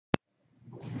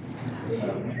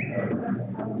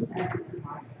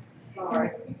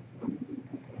Sorry.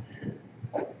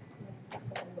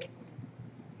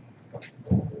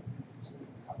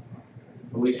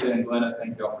 Alicia and Glenna,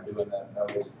 thank y'all for doing that.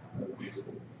 That was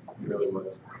beautiful. It really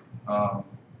was.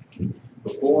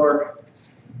 Before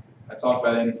I talk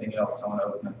about anything else, I want to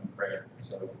open up in prayer.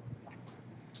 So,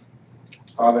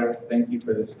 Father, thank you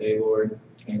for this day, Lord.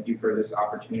 Thank you for this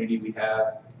opportunity we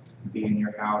have to be in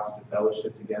your house, to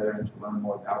fellowship together, and to learn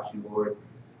more about you, Lord.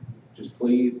 Just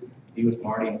please be with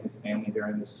Marty and his family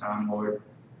during this time, Lord.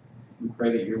 We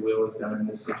pray that your will is done in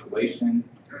this situation.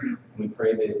 We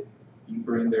pray that you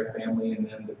bring their family and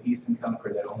them the peace and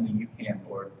comfort that only you can,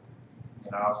 Lord.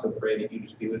 And I also pray that you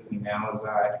just be with me now as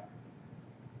I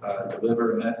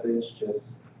deliver a message,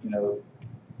 just,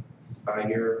 by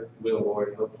your will,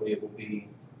 Lord. Hopefully it will be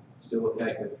still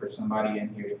effective for somebody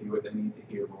in here to hear what they need to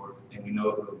hear, Lord. And we know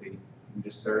it will be. We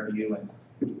just serve you,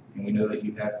 and we know that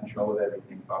you have control of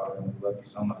everything, Father, and we love you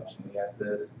so much. And we ask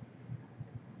this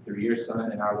through your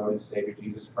Son and our Lord and Savior,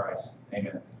 Jesus Christ.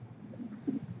 Amen.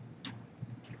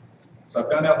 So I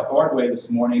found out the hard way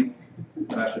this morning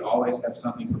that I should always have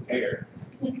something prepared,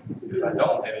 because I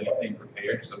don't have anything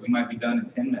prepared, so we might be done in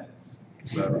 10 minutes.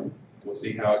 So we'll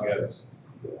see how it goes.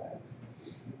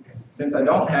 Since I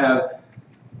don't have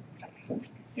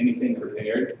anything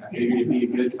prepared, I figured it'd be a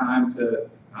good time to,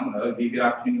 it'd be a good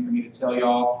opportunity for me to tell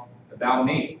y'all about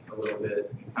me a little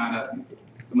bit, kind of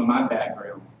some of my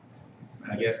background.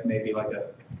 And I guess maybe like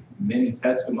a mini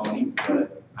testimony,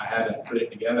 but I haven't put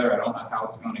it together. I don't know how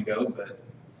it's going to go, but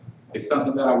it's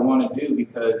something that I want to do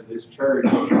because this church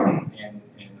and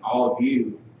all of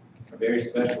you are very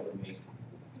special to me.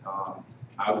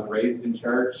 I was raised in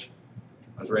church.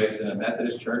 I was raised in a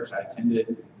Methodist church. I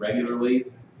attended regularly,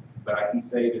 but I can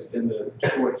say just in the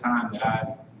short time that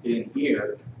I've been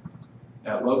here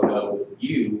at Loco with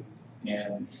you,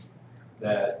 and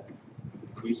that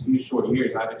these few short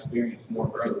years I've experienced more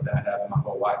growth than I have in my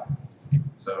whole life.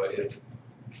 So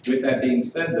with that being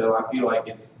said, though, I feel like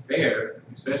it's fair,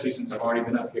 especially since I've already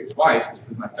been up here twice. This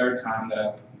is my third time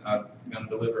that I'm going to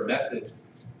deliver a message.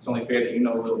 It's only fair that you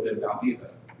know a little bit about me, though.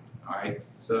 All right.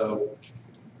 So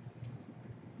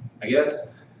I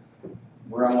guess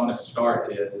where I want to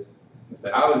start is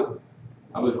that I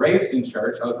was raised in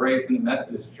church. I was raised in the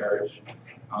Methodist church.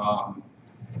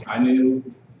 I knew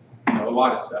a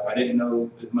lot of stuff. I didn't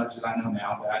know as much as I know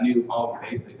now, but I knew all the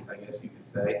basics, I guess you could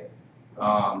say.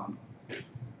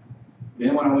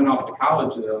 Then when I went off to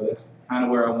college, though, that's kind of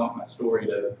where I want my story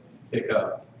to pick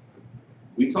up.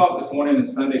 We talked this morning in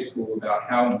Sunday school about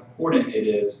how important it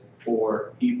is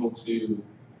for people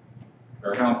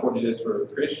or how important it is for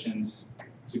Christians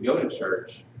to go to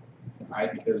church,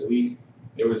 right? Because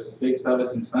there was 6 of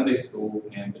us in Sunday school,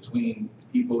 and between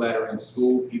people that are in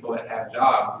school, people that have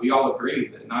jobs, we all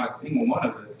agreed that not a single one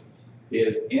of us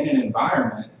is in an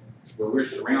environment where we're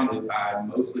surrounded by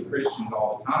mostly Christians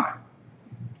all the time.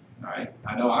 All right?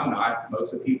 I know I'm not.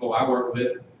 Most of the people I work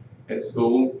with at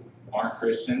school aren't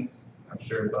Christians. I'm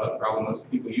sure probably most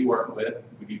of the people you work with,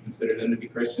 would you consider them to be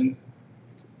Christians?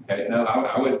 Okay, no,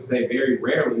 I would say very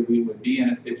rarely we would be in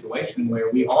a situation where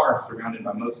we are surrounded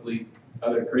by mostly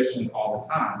other Christians all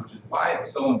the time, which is why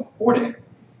it's so important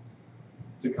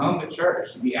to come to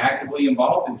church, to be actively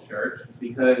involved in church,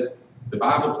 because the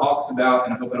Bible talks about,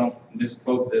 and I hope I don't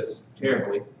misquote this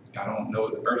terribly, I don't know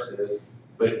what the verse is,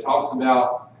 but it talks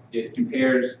about, it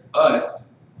compares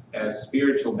us as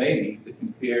spiritual babies. It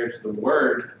compares the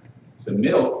word to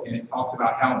milk, and it talks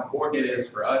about how important it is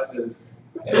for us as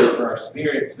for our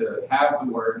spirit to have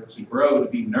the word, to grow, to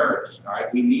be nourished. All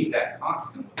right, we need that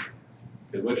constantly.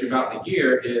 Because what you're about to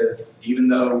hear is, even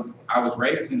though I was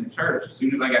raised in the church, as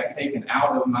soon as I got taken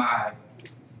out of my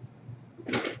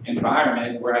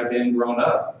environment where I'd been grown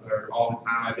up, or all the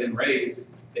time I've been raised,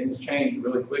 things changed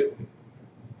really quickly.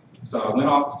 So I went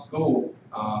off to school.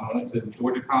 I went to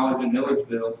Georgia College in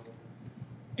Milledgeville,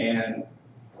 and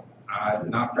I'm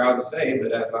not proud to say,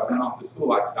 but as I went off to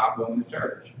school, I stopped going to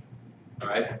church. All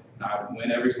right, I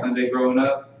went every Sunday growing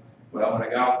up. Well, when I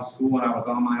got off to school and I was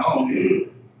on my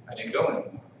own, I didn't go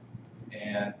anymore.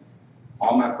 And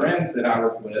all my friends that I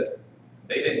was with,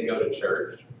 they didn't go to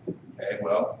church. Okay,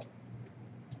 well,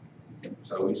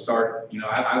 so we start,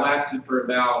 I lasted for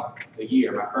about a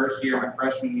year. My first year, my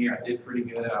freshman year, I did pretty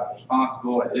good. I was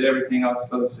responsible. I did everything I was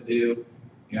supposed to do.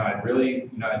 I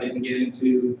didn't get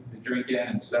into the drinking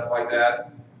and stuff like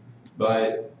that.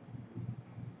 But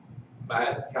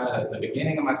by kind of the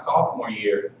beginning of my sophomore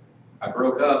year, I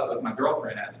broke up with my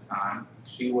girlfriend at the time.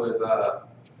 She was,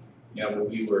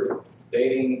 we were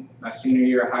dating my senior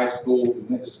year of high school. We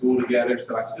went to school together.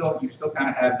 So you still kind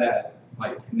of have that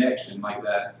like connection, like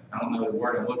that. I don't know the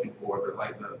word I'm looking for, but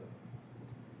like the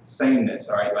sameness,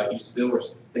 all right? Like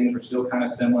things were still kind of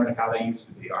similar to how they used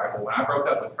to be, all right? But when I broke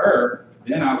up with her,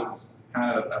 then I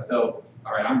felt,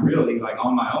 all right, I'm really like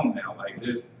on my own now. Like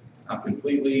I'm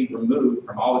completely removed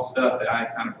from all the stuff that I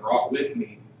kind of brought with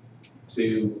me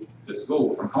to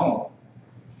school from home.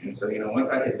 And so, once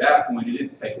I hit that point, it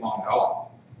didn't take long at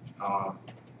all.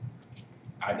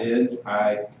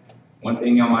 One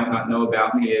thing y'all might not know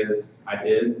about me is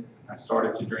I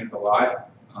started to drink a lot.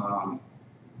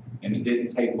 And it didn't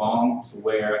take long to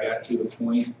where I got to the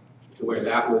point to where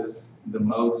that was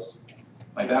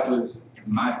that was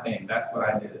my thing. That's what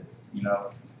I did.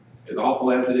 As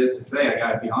awful as it is to say, I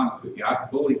gotta be honest with you, I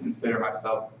fully consider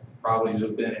myself probably to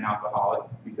have been an alcoholic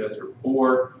because for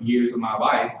 4 years of my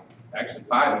life, actually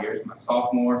 5 years, my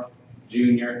sophomore,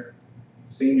 junior,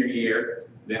 senior year,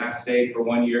 then I stayed for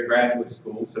 1 year at graduate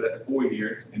school, so that's 4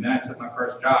 years, and then I took my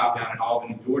first job down in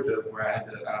Albany, Georgia, where I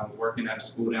was working at a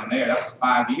school down there. That was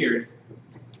 5 years,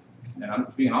 and I'm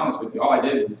being honest with you, all I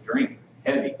did was drink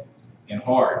heavy and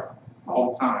hard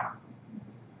all the time.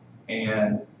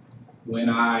 And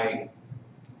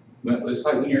it's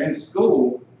like when you're in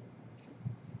school,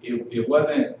 it was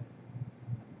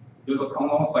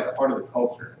almost like part of the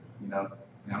culture, And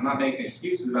I'm not making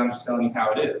excuses, but I'm just telling you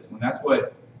how it is. When that's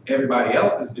what everybody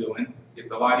else is doing,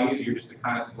 it's a lot easier just to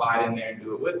kind of slide in there and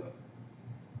do it with them.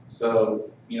 So,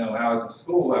 when I was in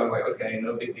school, I was like, okay,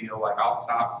 no big deal. Like, I'll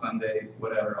stop Sunday,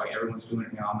 whatever. Like, everyone's doing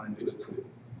it now, I'm going to do it too.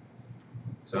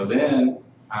 So then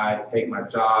I take my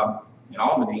job in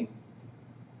Albany,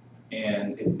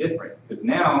 and it's different because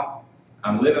now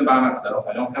I'm living by myself.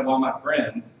 I don't have all my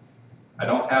friends. I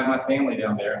don't have my family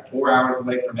down there. I'm 4 hours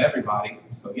away from everybody.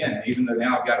 So again, even though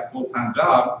now I've got a full-time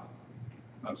job,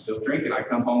 I'm still drinking. I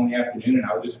come home in the afternoon and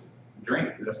I would just drink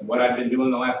because that's what I've been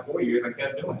doing the last 4 years. I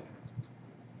kept doing it.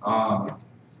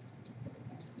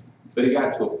 But it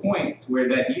got to a point where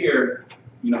that year,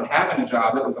 having a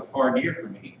job, it was a hard year for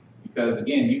me because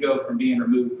again, you go from being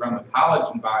removed from a college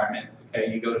environment. Okay,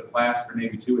 you go to class for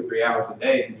maybe 2 or 3 hours a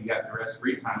day, and you got the rest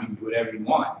free time. You can do whatever you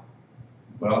want.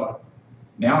 Well,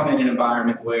 now I'm in an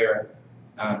environment where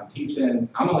I'm teaching.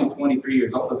 I'm only 23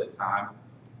 years old at the time.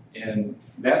 In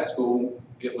that school,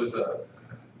 it was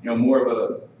more of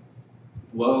a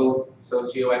low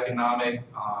socioeconomic.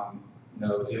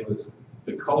 It was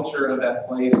the culture of that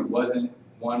place wasn't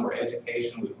one where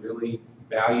education was really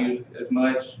valued as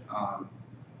much.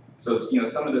 So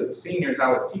some of the seniors I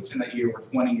was teaching that year were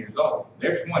 20 years old.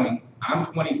 They're 20. I'm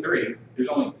 23. There's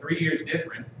only 3 years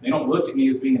different. They don't look at me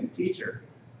as being a teacher.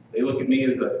 They look at me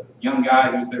as a young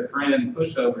guy who's their friend,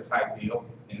 pushover type deal,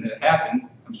 and it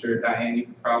happens. I'm sure, Diane, you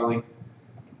could probably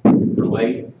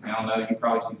relate. I don't know, you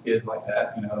probably see kids like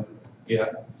that, Yeah,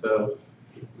 so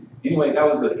anyway,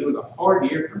 it was a hard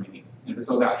year for me. And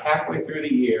so about halfway through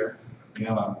the year,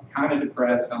 I'm kind of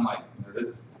depressed. I'm like,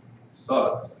 this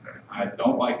sucks. I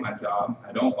don't like my job.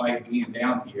 I don't like being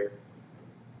down here.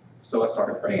 So I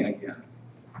started praying again.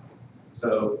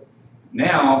 So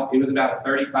now it was about a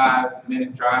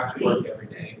 35-minute drive to work every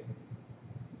day.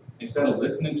 Instead of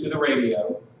listening to the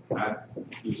radio, I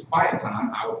use quiet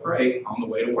time, I would pray on the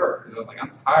way to work. Because I was like,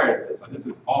 I'm tired of this. Like, this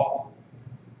is awful.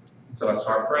 So I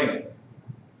started praying.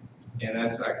 And I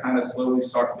kind of slowly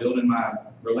start building my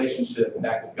relationship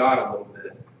back with God a little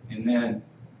bit. And then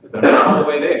I'm all the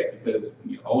way there because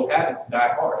old habits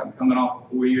die hard. I'm coming off of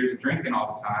 4 years of drinking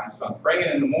all the time. So I'm praying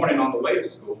in the morning on the way to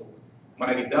school. When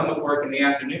I get done with work in the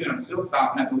afternoon, I'm still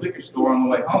stopping at the liquor store on the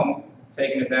way home,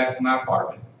 taking it back to my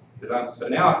apartment. So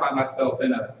now I find myself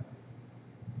in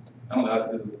an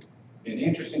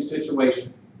interesting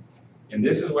situation. And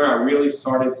this is where I really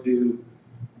started to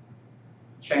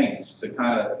change, to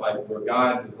kind of like where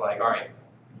God was like, all right,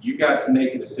 you got to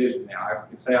make a decision now. I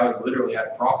could say I was literally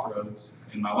at crossroads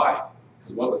in my life.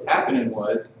 Because what was happening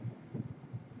was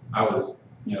I was,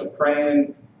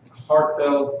 praying,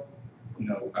 heartfelt.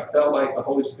 I felt like the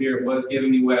Holy Spirit was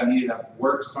giving me what I needed.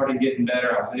 Work started getting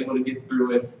better. I was able to get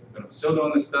through it. But I'm still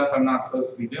doing the stuff I'm not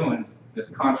supposed to be doing. This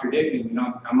contradicting,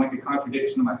 I'm like a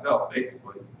contradiction to myself,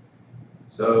 basically.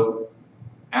 So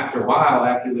after a while,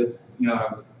 after this, I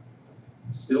was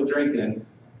still drinking.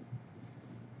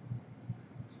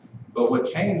 But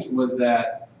what changed was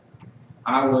that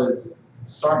I was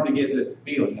starting to get this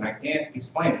feeling, and I can't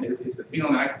explain it. It's a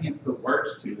feeling that I can't put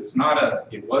words to.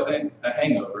 It wasn't a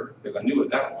hangover, because I knew what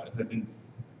that was. I've been,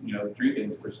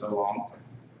 drinking for so long.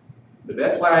 The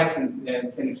best way I can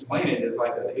explain it is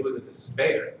it was a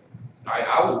despair.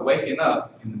 I was waking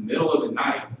up in the middle of the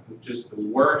night with just the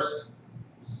worst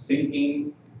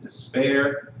sinking,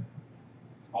 despair,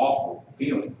 awful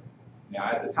feeling. Now,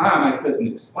 at the time, I couldn't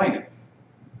explain it.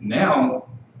 Now,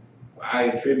 I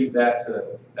attribute that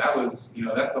to, that's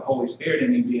the Holy Spirit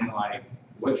in me being like,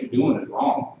 what you're doing is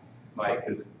wrong. Like,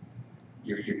 because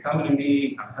you're coming to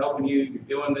me, I'm helping you, you're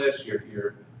doing this,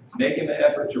 you're making the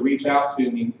effort to reach out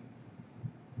to me,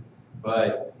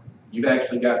 but you've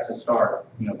actually got to start,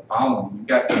 following me. You've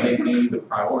got to make me the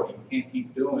priority. You can't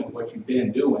keep doing what you've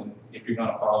been doing if you're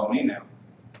going to follow me now.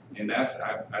 And that's,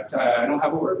 I don't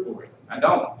have a word for it. I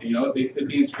don't. It could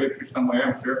be in Scripture somewhere.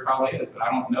 I'm sure it probably is, but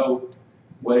I don't know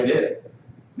what it is.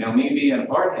 Now, me being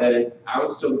hard-headed, I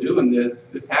was still doing this.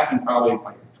 This happened probably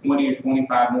like 20 or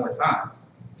 25 more times.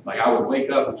 Like, I would wake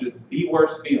up with just the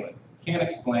worst feeling. Can't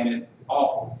explain it.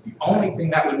 Awful. The only thing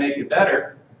that would make it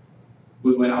better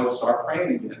was when I would start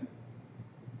praying again.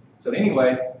 So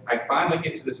anyway, I finally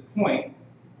get to this point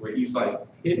where he's like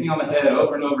hit me on the head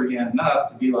over and over again enough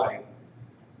to be like,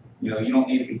 you don't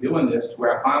need to be doing this, to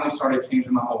where I finally started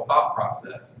changing my whole thought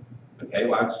process. Okay,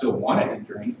 well, I still wanted to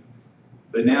drink,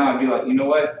 but now I'd be like, you know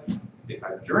what? If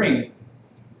I drink,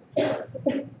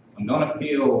 I'm going to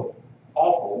feel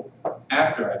awful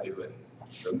after I do it.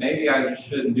 So maybe I just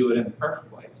shouldn't do it in the first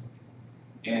place.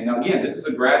 And now, again, this is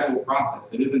a gradual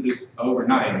process. It isn't just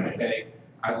overnight, okay?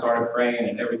 I started praying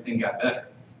and everything got better,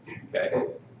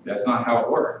 okay? That's not how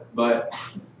it worked. But,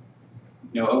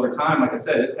 over time, like I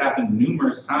said, this happened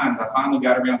numerous times. I finally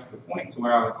got around to the point to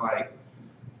where I was like,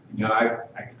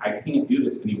 I can't do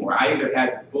this anymore. I either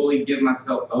had to fully give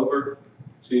myself over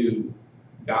to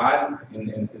God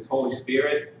and His Holy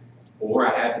Spirit, or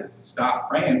I had to stop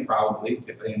praying probably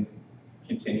and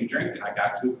continue drinking. I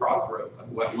got to a crossroads.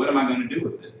 Like, what am I going to do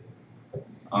with it?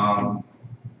 And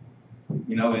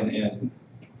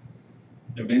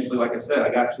eventually, like I said, I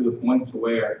got to the point to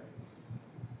where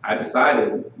I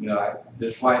decided,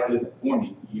 this life isn't for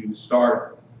me. You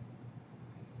start,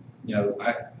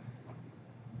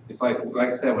 it's like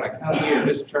I said, when I come here,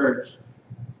 this church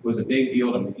was a big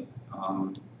deal to me.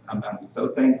 I'm so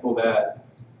thankful that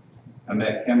I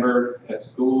met Kimber at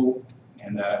school,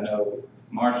 and that I know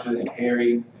Marcia and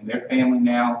Harry and their family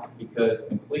now, because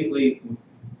completely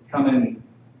coming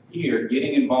here,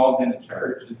 getting involved in the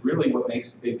church is really what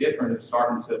makes a big difference of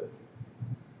starting to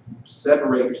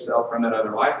separate yourself from that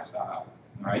other lifestyle.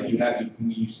 All right,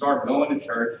 you start going to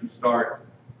church, you start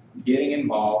getting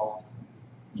involved.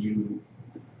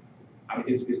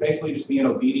 It's basically just being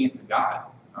obedient to God.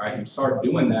 All right, you start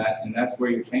doing that, and that's where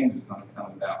your change is going to come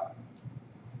about.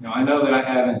 Now, I know that I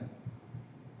haven't,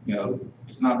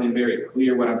 it's not been very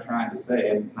clear what I'm trying to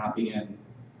say. I'm not being,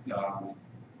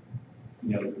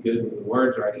 good with the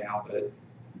words right now, but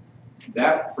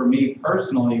that for me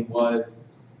personally was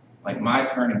like my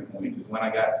turning point, is when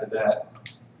I got to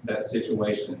that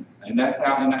situation. And that's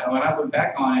how, when I look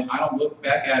back on it, I don't look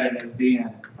back at it as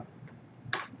being,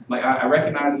 like, I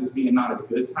recognize it as being not a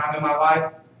good time in my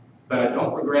life, but I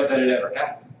don't regret that it ever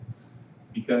happened.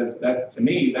 Because that, to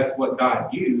me, that's what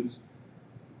God used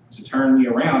to turn me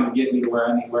around and get me to where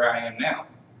I am now.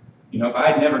 If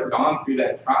I had never gone through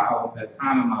that trial, that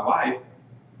time in my life,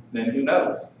 then who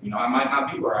knows? I might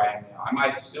not be where I am now. I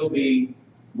might still be,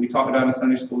 we talked about in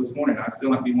Sunday school this morning, I still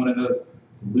might be one of those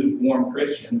lukewarm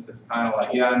Christians that's kind of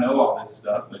like, yeah, I know all this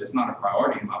stuff, but it's not a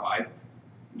priority in my life,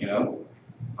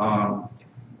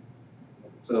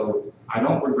 So I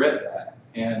don't regret that.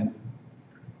 And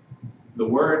the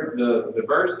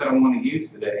verse that I want to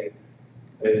use today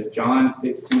is John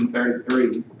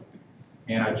 16:33.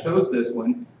 And I chose this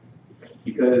one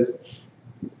because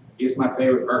it's my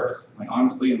favorite verse. Like,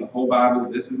 honestly, in the whole Bible,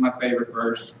 this is my favorite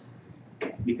verse,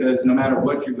 because no matter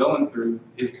what you're going through,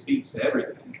 it speaks to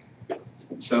everything.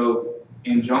 So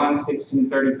in John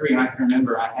 16:33, and I can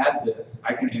remember I had this,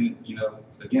 again,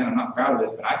 I'm not proud of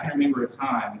this, but I can remember a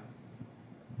time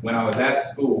when I was at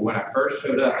school, when I first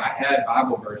showed up, I had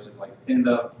Bible verses like pinned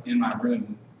up in my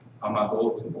room on my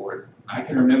bulletin board. I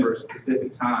can remember a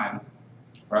specific time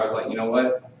where I was like, you know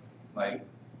what, like,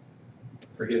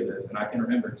 forget this. And I can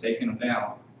remember taking them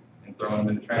down and throwing them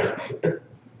in the trash can.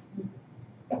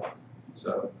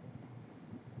 So,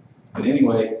 but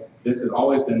anyway, this has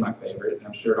always been my favorite, and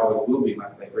I'm sure it always will be my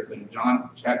favorite. But in John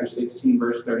chapter 16,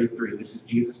 verse 33, this is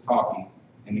Jesus talking,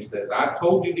 and he says, I've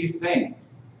told you these things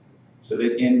so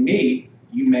that in me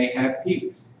you may have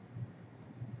peace.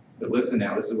 But listen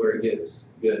now, this is where it gets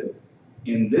good.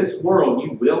 In this world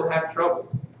you will have trouble,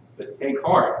 but take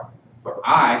heart, for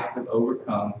I have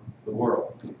overcome the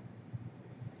world.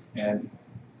 And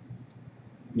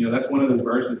that's one of those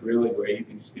verses really where you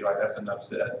can just be like, that's enough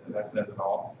said. That says it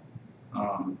all.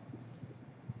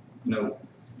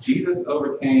 Jesus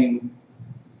overcame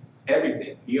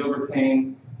everything. He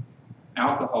overcame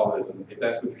alcoholism, if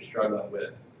that's what you're struggling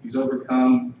with. He's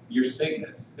overcome your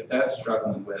sickness, if that's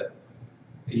struggling with.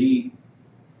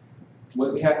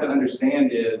 What we have to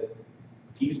understand is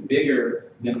he's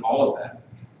bigger than all of that.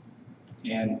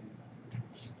 And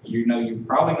you're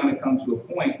probably going to come to a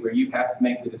point where you have to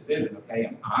make the decision, okay,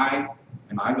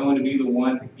 am I going to be the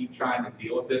one to keep trying to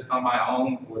deal with this on my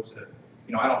own, or to,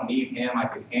 I don't need him, I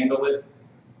can handle it?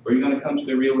 Or you're going to come to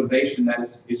the realization that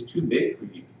it's too big for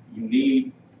you. You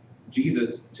need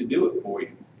Jesus to do it for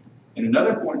you. And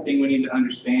another important thing we need to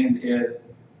understand is,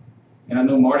 and I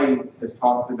know Marty has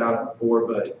talked about it before,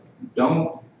 but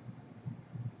don't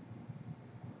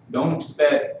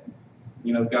expect,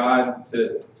 God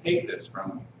to take this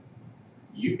from you.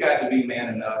 You've got to be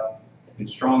man enough and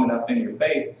strong enough in your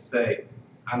faith to say,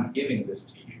 I'm giving this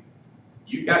to you.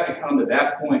 You've got to come to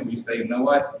that point where you say, you know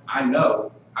what? I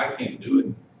know I can't do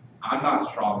it. I'm not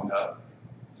strong enough.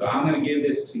 So I'm going to give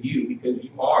this to you because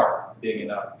you are big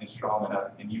enough and strong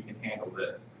enough and you can handle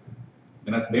this.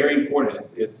 And that's very important.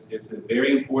 It's a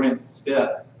very important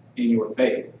step in your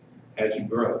faith as you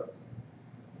grow.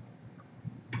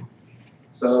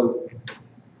 So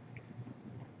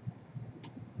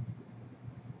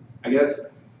I guess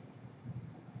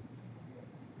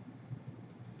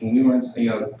when we were in,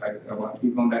 I want to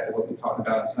keep going back to what we talked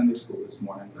about in Sunday school this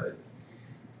morning, but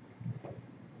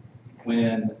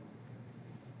when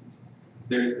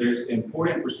there's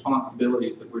important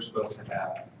responsibilities that we're supposed to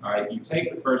have. All right, you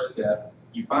take the first step,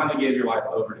 you finally give your life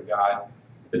over to God.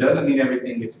 That doesn't mean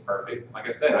everything gets perfect. Like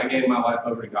I said, I gave my life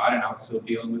over to God and I was still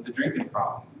dealing with the drinking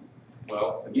problem.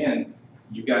 Well, again,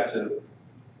 you've got to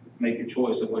make your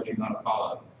choice of what you're going to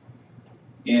follow.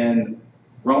 In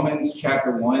Romans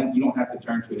chapter 1, you don't have to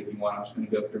turn to it if you want, I'm just going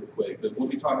to go through it quick. But what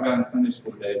we talked about in Sunday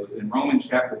school today was in Romans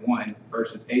chapter 1,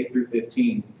 verses 8 through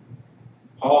 15.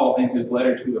 Paul, in his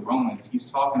letter to the Romans,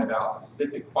 he's talking about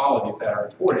specific qualities that are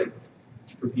important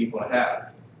for people to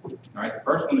have. All right, the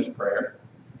first one is prayer.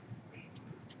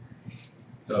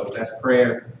 So that's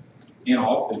prayer in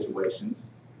all situations,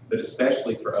 but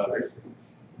especially for others.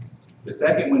 The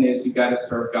second one is you've got to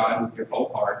serve God with your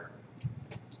whole heart.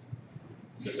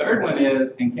 The third one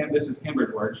is, and this is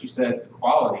Kimber's word, she said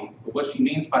equality, but what she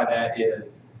means by that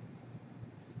is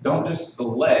don't just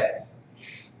select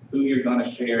who you're going to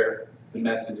share the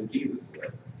message of Jesus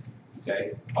with.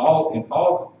 Okay? In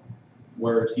Paul's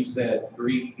words, he said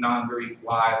Greek, non-Greek,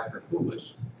 wise, or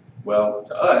foolish. Well,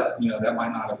 to us, that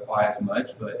might not apply as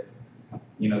much, but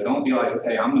don't be like,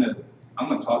 okay, I'm gonna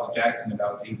talk to Jackson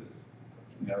about Jesus.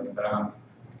 But I'm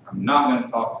not going to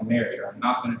talk to Mary, or I'm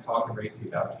not going to talk to Racy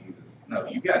about Jesus. No,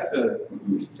 you got to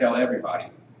tell everybody.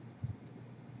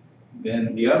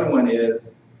 Then the other one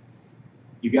is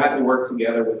you got to work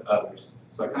together with others.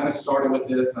 So I kind of started with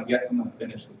this, and I guess I'm going to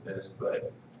finish with this,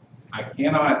 but I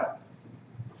can't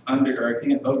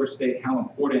overstate how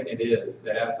important it is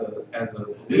that as a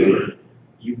believer,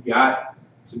 you've got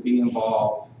to be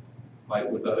involved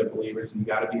with other believers, and you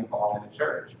got to be involved in the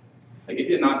church. It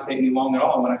did not take me long at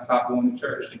all when I stopped going to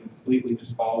church to completely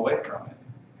just fall away from it.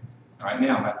 All right,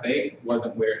 now my faith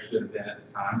wasn't where it should have been at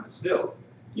the time, but still,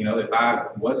 if I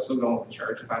was still going to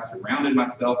church, if I surrounded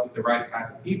myself with the right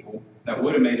type of people, that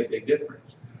would have made a big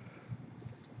difference.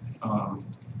 I'm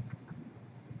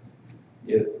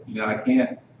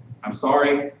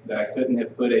sorry that I couldn't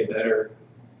have put a better,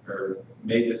 or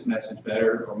made this message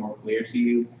better or more clear to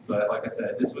you, but like I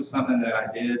said, this was something that I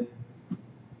did.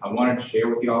 I wanted to share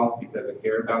with y'all because I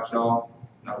care about y'all.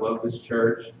 And I love this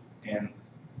church, and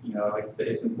like I said,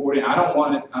 it's important. I don't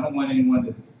want anyone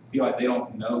to feel like they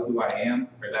don't know who I am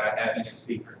or that I have any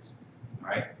secrets.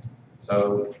 Right?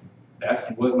 So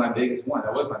that was my biggest one.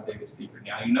 That was my biggest secret.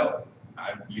 Now you know it.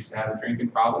 I used to have a drinking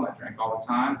problem. I drank all the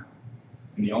time,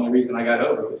 and the only reason I got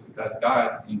over it was because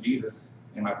God and Jesus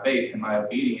and my faith and my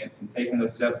obedience and taking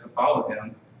those steps to follow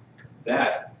Him.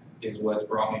 That is what's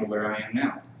brought me to where I am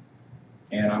now.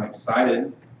 And I'm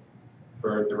excited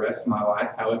for the rest of my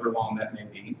life, however long that may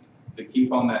be, to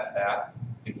keep on that path,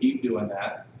 to keep doing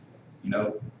that. 3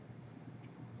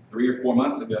 or 4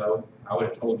 months ago, I would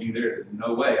have told you there's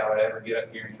no way I would ever get up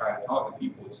here and try to talk to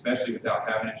people, especially without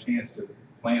having a chance to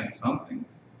plan something.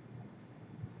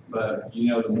 But,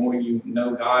 the more you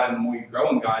know God and the more you grow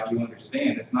in God, you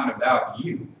understand it's not about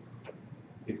you.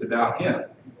 It's about Him.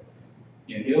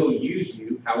 And He'll use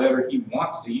you however He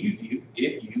wants to use you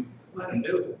if you let Him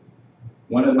do it.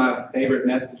 One of my favorite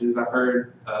messages, I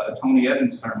heard a Tony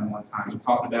Evans sermon one time. He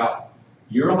talked about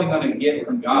you're only going to get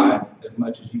from God as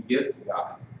much as you give to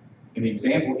God. And the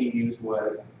example he used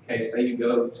was, okay, say you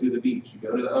go to the beach, you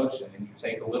go to the ocean, and you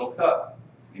take a little cup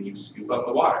and you scoop up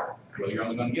the water. Well, you're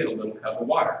only going to get a little cup of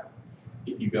water.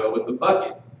 If you go with the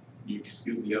bucket, you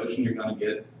scoop the ocean, you're going to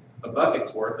get a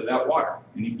bucket's worth of that water.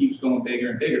 And it keeps going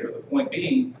bigger and bigger. But the point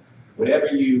being, whatever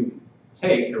you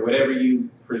take or whatever you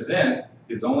present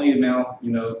is only the amount,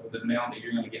 the amount that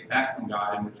you're going to get back from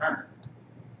God in return.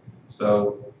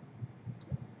 So,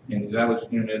 and that was,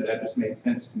 that just made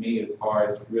sense to me as far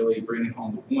as really bringing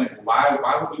home the point. Why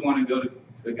would we want to go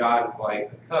to God with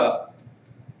like a cup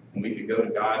when we could go to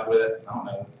God with, I don't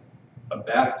know, a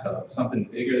bathtub, something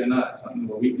bigger than us, something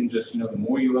where we can just, the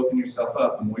more you open yourself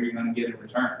up, the more you're going to get in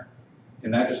return.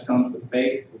 And that just comes with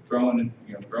faith, with growing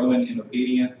in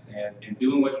obedience and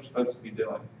doing what you're supposed to be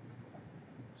doing.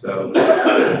 So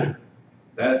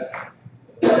that's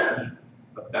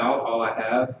about all I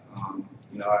have.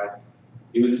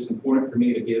 It was just important for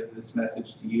me to give this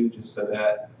message to you just so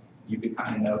that you could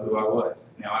kind of know who I was.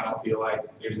 Now, I don't feel like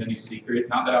there's any secret.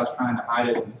 Not that I was trying to hide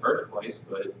it in the first place,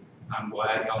 but I'm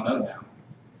glad y'all know now.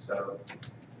 So,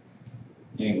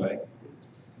 anyway,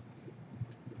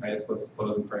 I guess let's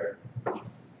close in prayer.